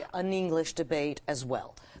be an English debate as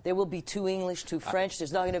well. There will be two English, two French.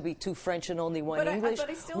 There's not going to be two French and only one English. But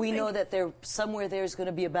I still we think know that somewhere there's going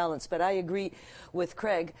to be a balance. But I agree with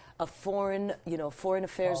Craig. A foreign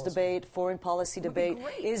affairs debate, foreign policy debate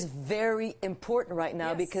is very important right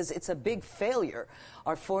now because it's a big failure.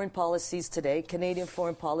 Our foreign policies today, Canadian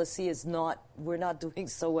foreign policy is not. We're not doing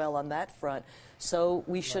so well on that front. So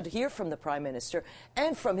we should hear from the Prime Minister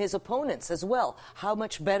and from his opponents as well. How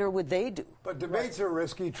much better would they do? But debates are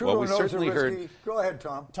risky. Trudeau knows they're risky. Go ahead,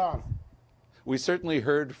 Tom. We certainly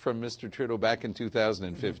heard from Mr. Trudeau back in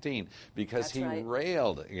 2015 because That's he right.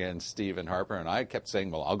 railed against Stephen Harper, and I kept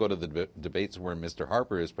saying, well, I'll go to the debates where Mr.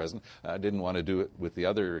 Harper is present. I didn't want to do it with the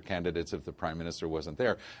other candidates if the Prime Minister wasn't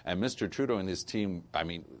there. And Mr. Trudeau and his team, I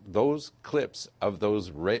mean, those clips of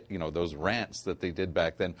those rants that they did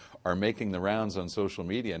back then are making the rounds on social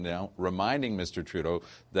media now, reminding Mr. Trudeau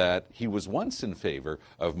that he was once in favor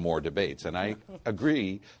of more debates. And I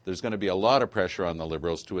agree there's going to be a lot of pressure on the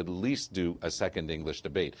Liberals to at least do a second English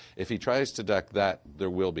debate. If he tries to duck that, there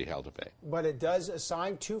will be hell to pay. But it does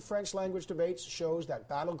assign two French language debates, shows that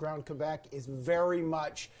Battleground Quebec is very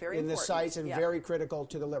much in the sights and very critical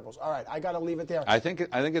to the Liberals. All right, I got to leave it there. I think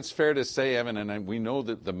it's fair to say, Evan, and we know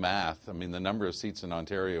that the math, I mean, the number of seats in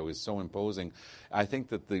Ontario is so imposing. I think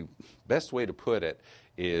that the best way to put it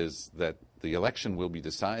is that the election will be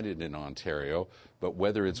decided in Ontario, but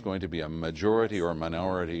whether it's going to be a majority or a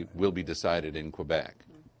minority will be decided in Quebec.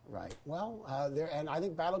 Right. Well, and I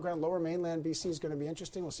think Battleground Lower Mainland BC is going to be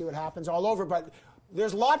interesting. We'll see what happens all over, but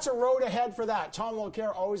there's lots of road ahead for that. Tom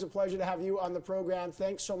Mulcair, always a pleasure to have you on the program.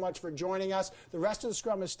 Thanks so much for joining us. The rest of the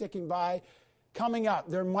scrum is sticking by. Coming up,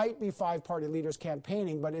 there might be five-party leaders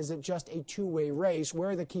campaigning, but is it just a two-way race? Where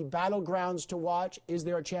are the key battlegrounds to watch? Is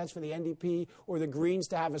there a chance for the NDP or the Greens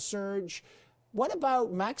to have a surge? What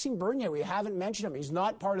about Maxime Bernier? We haven't mentioned him. He's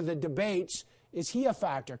not part of the debates. Is he a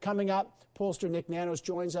factor? Coming up, pollster Nick Nanos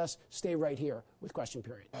joins us. Stay right here with Question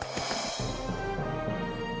Period.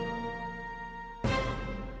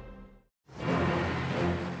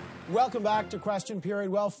 Welcome back to Question Period.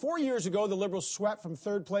 Well, 4 years ago, the Liberals swept from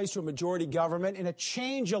third place to a majority government in a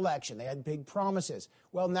change election. They had big promises.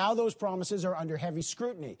 Well, now those promises are under heavy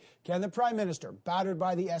scrutiny. Can the Prime Minister, battered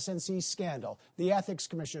by the SNC scandal, the Ethics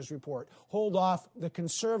Commissioner's report, hold off the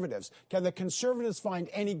Conservatives? Can the Conservatives find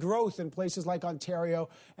any growth in places like Ontario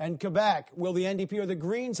and Quebec? Will the NDP or the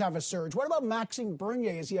Greens have a surge? What about Maxime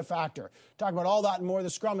Bernier? Is he a factor? Talk about all that and more. The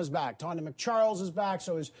scrum is back. Tonda McCharles is back.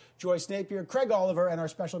 So is Joyce Napier, Craig Oliver, and our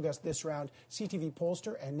special guest this round, CTV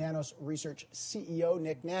pollster and Nanos Research CEO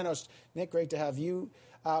Nick Nanos. Nick, great to have you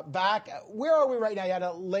back. Where are we right now? You had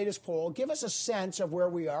a latest poll. Give us a sense of where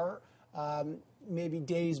we are, maybe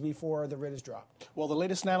days before the writ is dropped. Well, the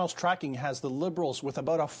latest Nanos tracking has the Liberals with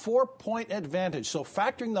about a 4-point advantage. So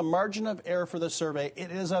factoring the margin of error for the survey,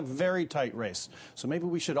 it is a very tight race. So maybe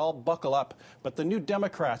we should all buckle up. But the New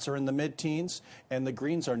Democrats are in the mid-teens, and the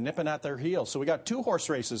Greens are nipping at their heels. So we got two horse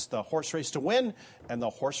races, the horse race to win and the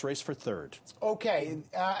horse race for third. Okay,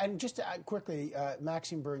 and just quickly,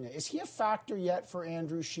 Maxime Bernier, is he a factor yet for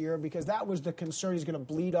Andrew Scheer? Because that was the concern. He's going to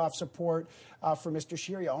bleed off support for Mr.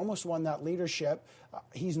 Scheer. He almost won that leadership.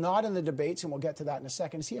 He's not in the debates, and we'll get to that in a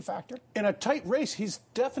second. Is he a factor? In a tight race, he's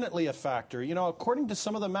definitely a factor. You know, according to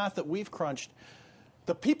some of the math that we've crunched,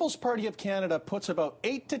 the People's Party of Canada puts about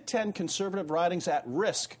 8 to 10 Conservative ridings at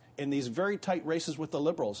risk in these very tight races with the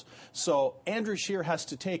Liberals. So Andrew Scheer has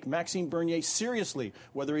to take Maxime Bernier seriously,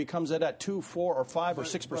 whether he comes in at 2, 4, or 5, or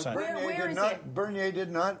 6%. Bernier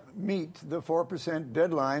did not meet the 4%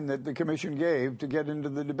 deadline that the Commission gave to get into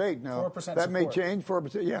the debate. Now, 4% that may support. change,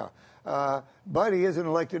 4%, yeah. But he is an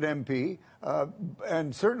elected MP,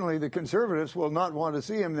 and certainly the Conservatives will not want to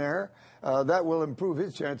see him there. That will improve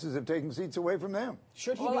his chances of taking seats away from them.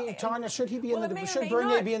 Should he be, Tanya, should he be in the debates? Should may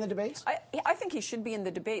Bernier not. be in the debates? I think he should be in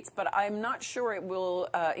the debates, but I'm not sure it will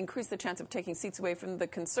increase the chance of taking seats away from the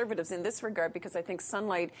Conservatives in this regard, because I think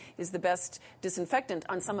sunlight is the best disinfectant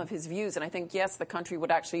on some of his views, and I think, yes, the country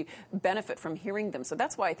would actually benefit from hearing them. So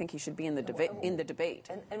that's why I think he should be in the debate.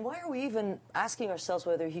 And why are we even asking ourselves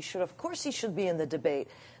whether he should? Of course he should be in the debate.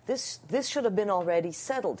 This should have been already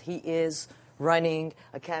settled. He is running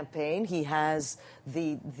a campaign. He has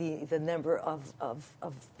the number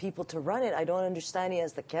of people to run it. I don't understand. He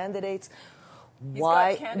has the candidates.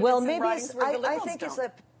 Why? Well, maybe I think it's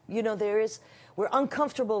that, you know, we're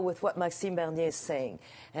uncomfortable with what Maxime Bernier is saying.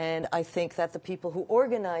 And I think that the people who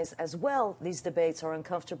organize as well these debates are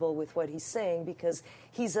uncomfortable with what he's saying because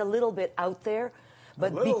he's a little bit out there.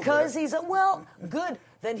 But because he's good,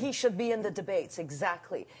 then he should be in the debates,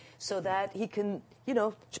 exactly, so that he can,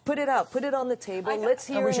 put it out, put it on the table. Let's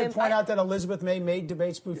hear him. And we should point out that Elizabeth May made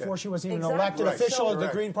debates before she was even elected official of the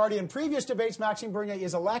Green Party. In previous debates, Maxime Bernier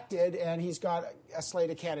is elected, and he's got a slate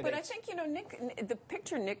of candidates. But I think, Nick, the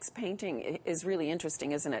picture Nick's painting is really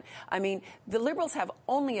interesting, isn't it? I mean, the Liberals have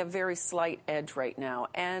only a very slight edge right now.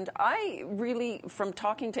 And I really, from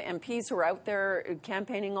talking to MPs who are out there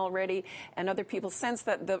campaigning already and other people, sense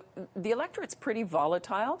that the electorate's pretty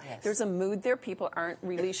volatile. Yes. There's a mood there. People aren't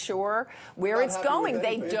really sure where it's going.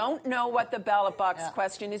 They don't know what the ballot box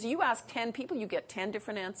question is. You ask 10 people, you get 10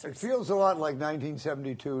 different answers. It feels a lot like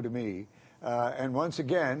 1972 to me. And once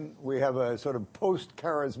again, we have a sort of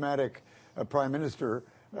post-charismatic prime minister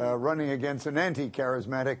running against an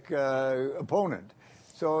anti-charismatic opponent.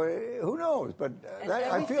 So who knows? But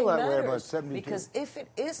I feel that way about 72. Because if it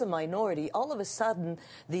is a minority, all of a sudden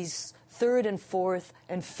these third and fourth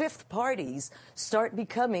and fifth parties start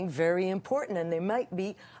becoming very important, and they might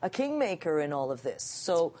be a kingmaker in all of this.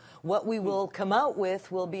 So what we will come out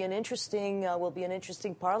with will be an interesting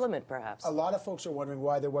parliament, perhaps. A lot of folks are wondering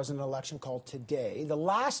why there wasn't an election called today. The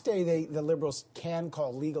last day the Liberals can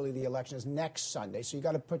call legally the election is next Sunday, so you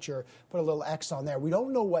got to put a little X on there. We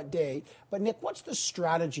don't know what day, but Nick, what's the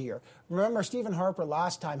strategy here? Remember, Stephen Harper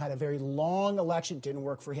last time had a very long election, didn't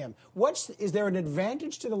work for him. Is there an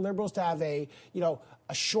advantage to the Liberals to have a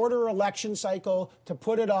shorter election cycle, to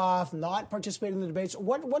put it off, not participate in the debates?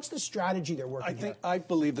 What's the strategy they're working I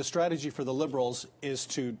believe the strategy for the Liberals is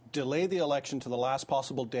to delay the election to the last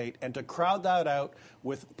possible date and to crowd that out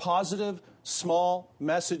with positive, small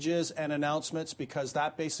messages and announcements, because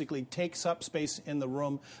that basically takes up space in the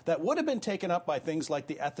room that would have been taken up by things like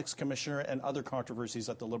the Ethics Commissioner and other controversies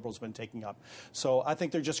that the Liberals have been taking up. So I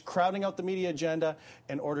think they're just crowding out the media agenda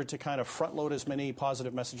in order to kind of front-load as many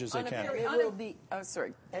positive messages as they can.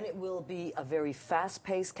 And it will be a very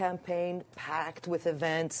fast-paced campaign, packed with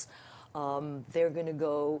events. They're going to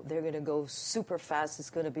go super fast. It's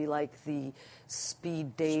going to be like the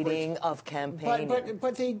speed dating of campaigning.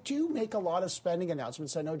 But they do make a lot of spending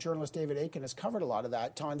announcements. I know journalist David Aiken has covered a lot of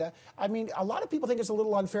that, Tonda. I mean, a lot of people think it's a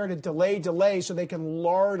little unfair to delay so they can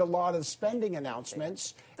lard a lot of spending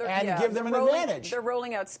announcements and give them an advantage. They're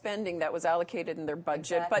rolling out spending that was allocated in their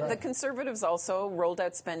budget. But the Conservatives also rolled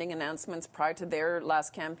out spending announcements prior to their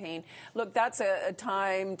last campaign. Look, that's a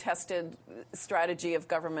time-tested strategy of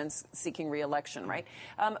governments seeking re-election, right?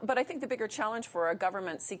 But I think the bigger challenge for a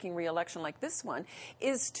government seeking re-election like this one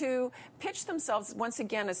is to pitch themselves once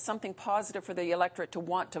again as something positive for the electorate to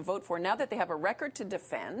want to vote for. Now that they have a record to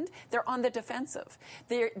defend, they're on the defensive.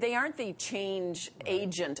 They aren't the change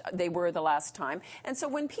agent they were the last time. And so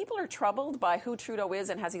when people are troubled by who Trudeau is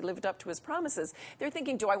and has he lived up to his promises, they're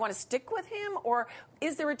thinking, do I want to stick with him, or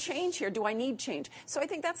is there a change here? Do I need change? So I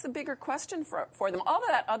think that's the bigger question for them. All of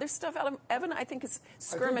that other stuff, Evan, I think is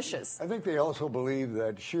skirmishes. I think they also believe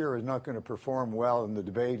that Scheer is not going to perform well in the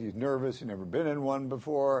debate. He's nervous. He's never been in one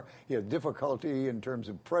before. He has difficulty in terms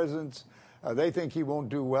of presence. They think he won't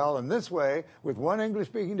do well. And this way, with one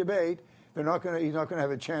English-speaking debate, he's not going to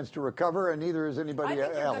have a chance to recover, and neither is anybody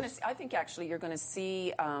else. I think actually you're going to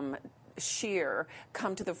see Scheer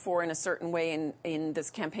come to the fore in a certain way in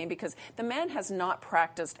this campaign, because the man has not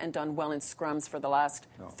practiced and done well in scrums for the last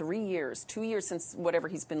 3 years, 2 years since whatever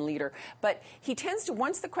he's been leader. But he tends to,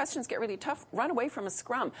 once the questions get really tough, run away from a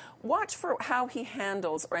scrum. Watch for how he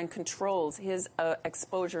handles and controls his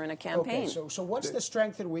exposure in a campaign. Okay, so what's the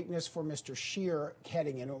strength and weakness for Mr. Scheer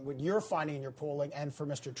heading in, what you're finding in your polling, and for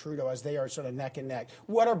Mr. Trudeau as they are sort of neck and neck?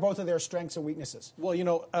 What are both of their strengths and weaknesses?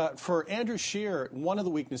 Well, for Andrew Scheer, one of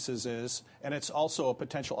the weaknesses is, and it's also a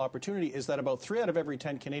potential opportunity, is that about 3 out of every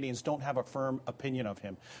 10 Canadians don't have a firm opinion of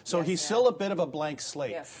him. So he's still a bit of a blank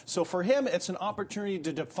slate. Yes. So for him, it's an opportunity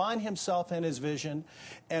to define himself and his vision.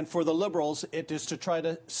 And for the Liberals, it is to try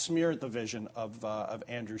to smear the vision of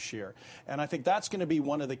Andrew Scheer. And I think that's going to be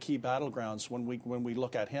one of the key battlegrounds when we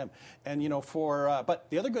look at him. And, but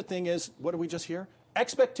the other good thing is, what did we just hear?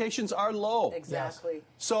 Expectations are low. Exactly. Yes.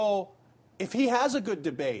 So if he has a good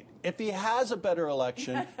debate, if he has a better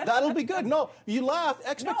election, that'll be good. No, you laugh.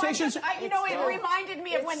 Expectations. No, it reminded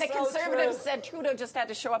me of when the Conservatives said Trudeau just had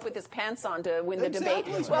to show up with his pants on to win the debate.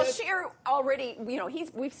 Well, Scheer already,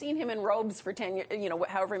 we've seen him in robes for 10 years,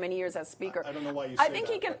 however many years as Speaker. I don't know why you say I think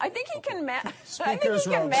he can manage. Speaker's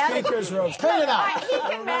robes. Clean it up. He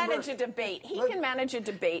can manage a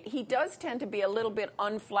debate. He does tend to be a little bit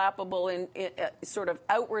unflappable in sort of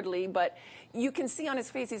outwardly, but you can see on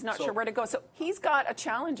his face he's not sure where to go. so he's got a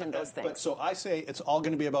challenge in those things. But so I say it's all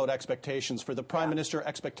going to be about expectations. For the Prime Minister,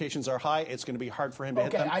 expectations are high. It's going to be hard for him to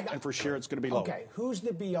hit them, and for Scheer, it's going to be low. Okay, who's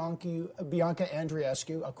the Bianca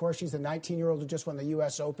Andreescu? Of course, she's the 19-year-old who just won the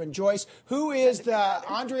U.S. Open. Joyce, who is the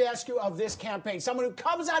Andreescu of this campaign? Someone who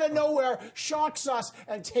comes out of nowhere, shocks us,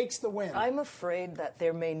 and takes the win. I'm afraid that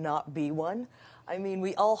there may not be one. I mean,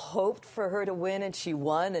 we all hoped for her to win, and she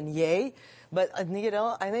won, and yay. But, you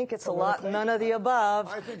know, I think it's a lot none of the above.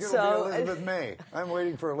 I think it'll be Elizabeth May. I'm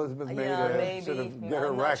waiting for Elizabeth May to sort of get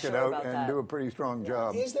her racket out and do a pretty strong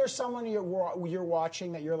job. Is there someone you're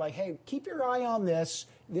watching that you're like, hey, keep your eye on this?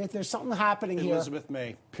 There's something happening here. Elizabeth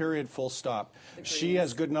May, period, full stop. She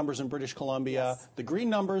has good numbers in British Columbia. Yes. The Green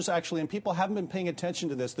numbers, actually, and people haven't been paying attention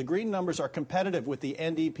to this, the Green numbers are competitive with the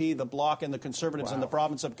NDP, the Bloc, and the Conservatives in the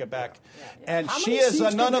province of Quebec. Yeah. Yeah. And she is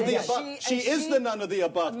a none of the above. She is the none of the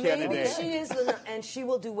above candidate. She is and she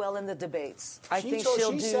will do well in the debates. I think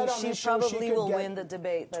she'll do. She probably will win the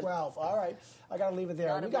debate. 12. All right. I got to leave it there.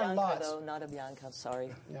 Not we a got Bianca, lots. though. Not a Bianca, sorry.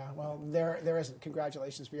 Yeah, well, there isn't.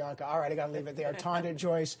 Congratulations, Bianca. All right, I got to leave it there. Tonda,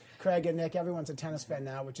 Joyce, Craig, and Nick, everyone's a tennis fan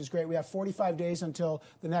now, which is great. We have 45 days until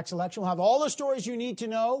the next election. We'll have all the stories you need to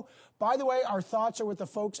know. By the way, our thoughts are with the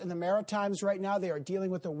folks in the Maritimes right now. They are dealing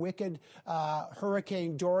with the wicked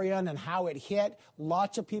Hurricane Dorian and how it hit.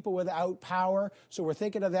 Lots of people without power. So we're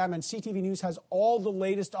thinking of them. And CTV News has all the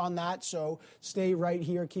latest on that. So stay right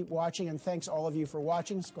here. Keep watching. And thanks all of you for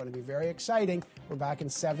watching. It's going to be very exciting. We're back in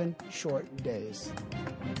 7 short days.